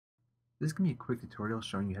This is going to be a quick tutorial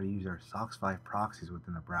showing you how to use our Socks5 proxies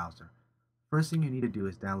within the browser. First thing you need to do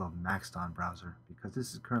is download Maxthon browser because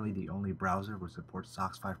this is currently the only browser which supports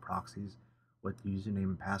Socks5 proxies with username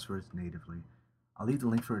and passwords natively. I'll leave the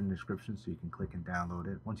link for it in the description so you can click and download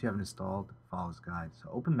it. Once you have it installed, follow this guide. So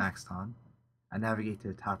open Maxthon and navigate to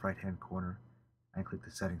the top right hand corner and click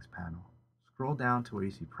the settings panel. Scroll down to where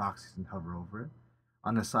you see proxies and hover over it.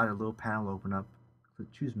 On the side, a little panel will open up.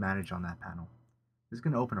 Choose manage on that panel. This is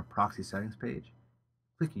going to open a proxy settings page.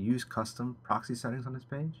 Click use custom proxy settings on this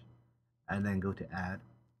page and then go to add.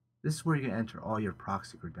 This is where you're going to enter all your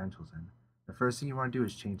proxy credentials in. The first thing you want to do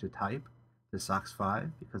is change the type to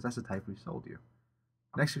Socks5 because that's the type we sold you.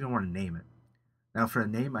 Next, you're going to want to name it. Now for a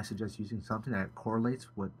name, I suggest using something that correlates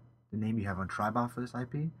with the name you have on Tribot for this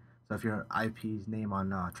IP. So if your IP's name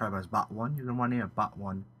on Tribot is bot1, you're going to want to name it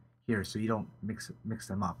bot1 here so you don't mix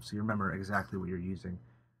them up. So you remember exactly what you're using.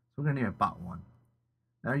 So we're going to name it bot1.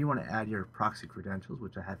 Now you want to add your proxy credentials,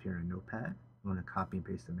 which I have here in a notepad. I'm going to copy and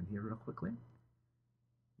paste them in here real quickly.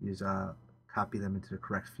 Copy them into the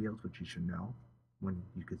correct fields, which you should know when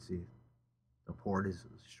you can see the port is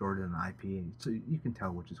shorter than the IP, so you can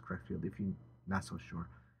tell which is the correct field if you're not so sure.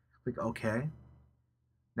 Click OK.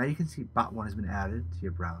 Now you can see bot1 has been added to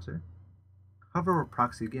your browser. Hover over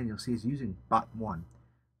proxy again, you'll see it's using bot1.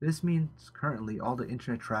 This means currently all the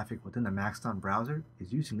internet traffic within the Maxthon browser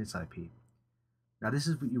is using this IP. Now this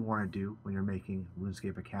is what you want to do when you're making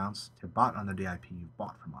RuneScape accounts to bot under the IP you've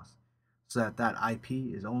bought from us, so that that IP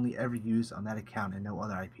is only ever used on that account and no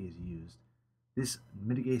other IP is used. This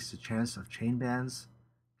mitigates the chance of chain bans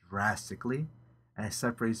drastically, and it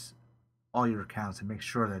separates all your accounts and makes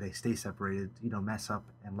sure that they stay separated. You don't mess up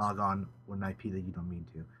and log on with an IP that you don't mean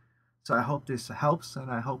to. So I hope this helps,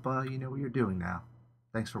 and I hope you know what you're doing now.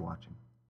 Thanks for watching.